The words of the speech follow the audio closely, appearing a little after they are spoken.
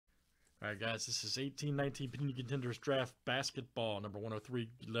All right, guys, this is 1819 Panini Contenders Draft Basketball, number 103.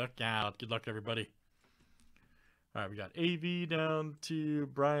 Good luck out. Good luck, everybody. All right, we got AV down to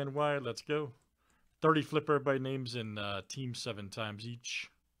Brian Y. Let's go. 30 flip everybody names in team 7 times each.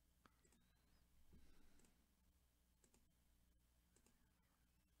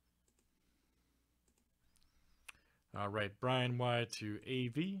 All right, Brian Y. to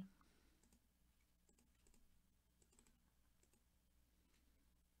AV.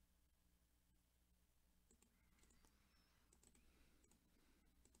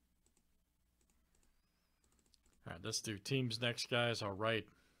 All right, let's do teams next, guys. All right.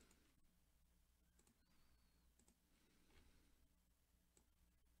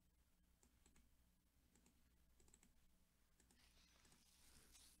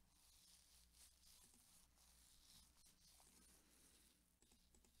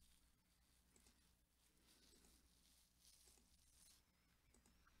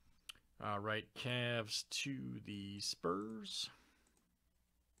 All right, Cavs to the Spurs.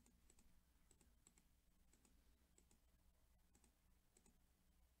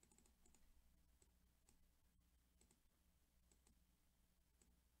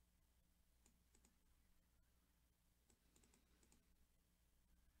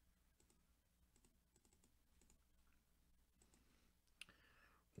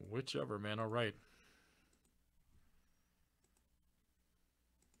 Whichever, man. All right.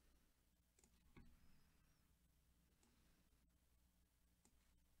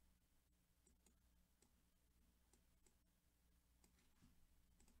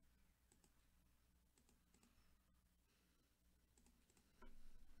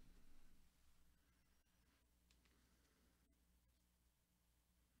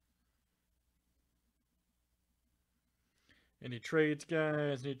 Any trades,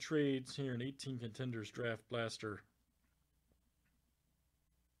 guys? Any trades here in 18 Contenders Draft Blaster?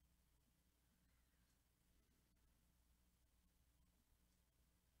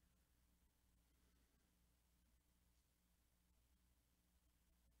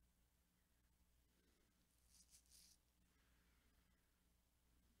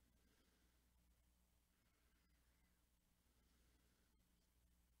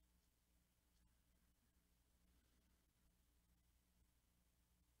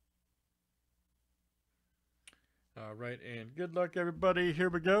 All right, and good luck, everybody. Here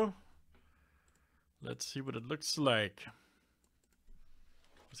we go. Let's see what it looks like.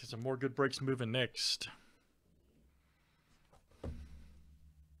 Let's see some more good breaks moving next.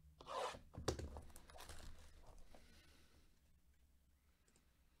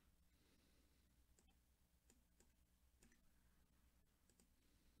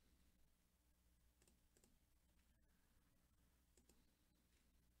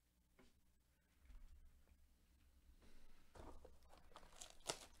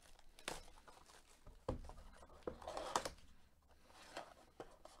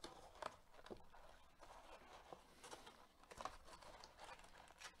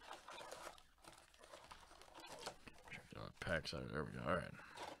 Packs out. There we go. All right.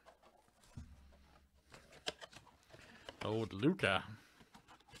 Old Luca.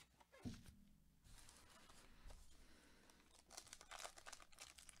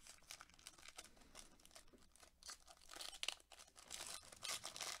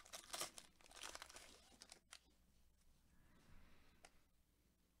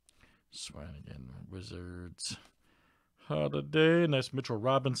 Swanigan, Wizards. Holiday. Nice Mitchell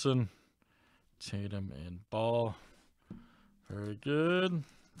Robinson. Tatum and Ball. Very good.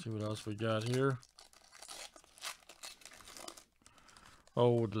 Let's see what else we got here.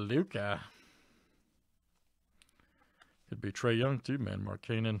 Old Luca. Could be Trae Young too, man.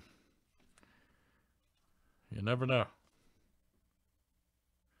 Markkanen. You never know.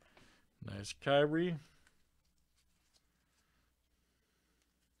 Nice Kyrie.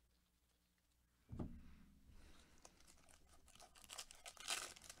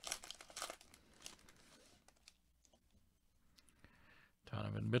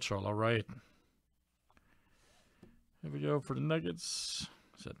 Donovan Mitchell, all right. Here we go for the Nuggets.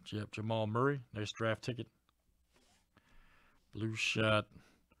 Is that Jamal Murray? Nice draft ticket. Blue shot.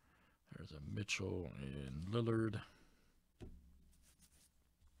 There's a Mitchell and Lillard.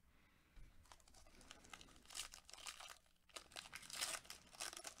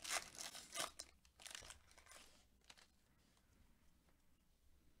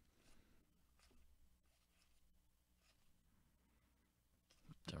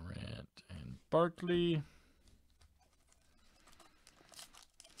 Durant and Barkley.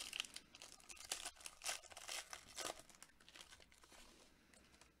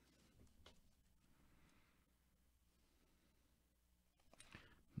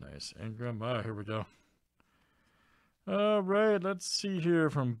 Nice. Ingram. Here we go. All right, let's see here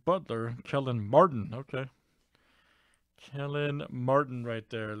from Butler. Kellen Martin. Okay. Kellen Martin right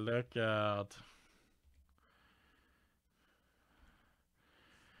there. Look out.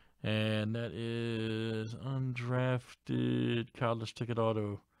 And that is undrafted college ticket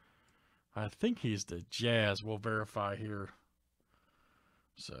auto. I think he's the Jazz. We'll verify here.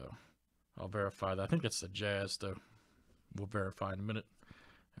 So I'll verify that. I think it's the Jazz, though. We'll verify in a minute.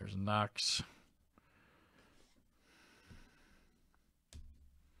 There's Knox.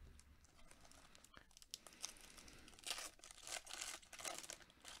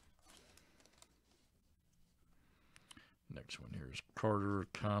 Next one here is Carter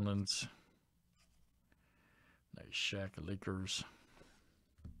Collins. Nice Shaq Lakers.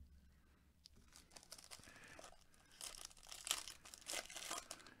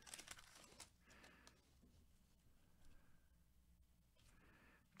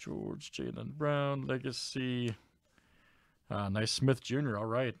 George Jalen Brown, Legacy. Nice Smith Jr., all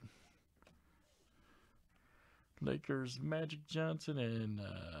right. Lakers, Magic Johnson, and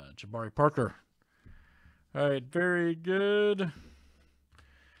Jabari Parker. All right, very good.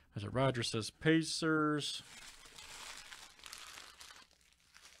 As Roger says, Pacers.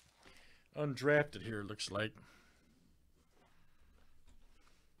 Undrafted here, looks like.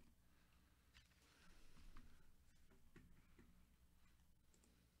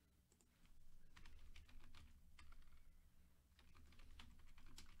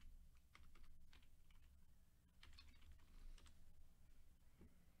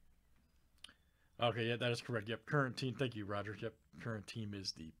 Okay, yeah, that is correct. Yep, current team. Thank you, Roger. Yep, current team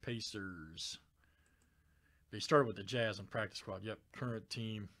is the Pacers. They started with the Jazz and practice squad. Yep, current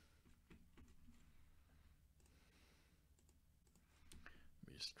team.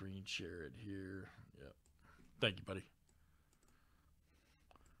 Let me screen share it here. Yep. Thank you, buddy.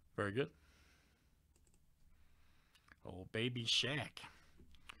 Very good. Oh, baby Shaq.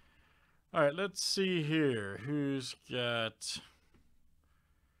 All right, let's see here. Who's got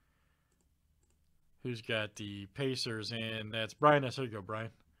the Pacers? And that's Brian S. There you go,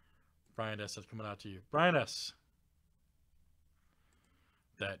 Brian. Brian S. That's coming out to you. Brian S.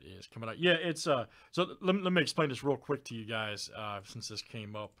 That is coming out. Yeah, it's so let me explain this real quick to you guys since this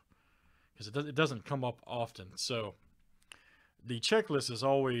came up, because it doesn't come up often. So the checklist is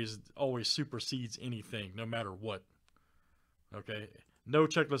always supersedes anything, no matter what. Okay, no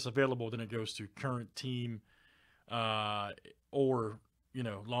checklist available, then it goes to current team or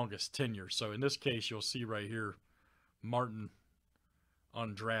longest tenure. So in this case, you'll see right here, Martin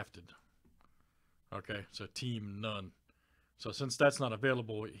undrafted. Okay, so team none. So since that's not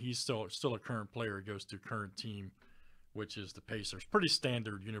available, he's still a current player. It goes to current team, which is the Pacers. Pretty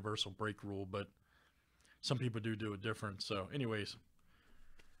standard universal break rule, but some people do it different. So anyways,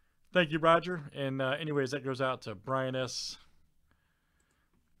 thank you, Roger. And anyways, that goes out to Brian S.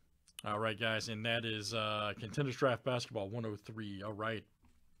 All right, guys, and that is Contenders Draft Basketball 103. All right.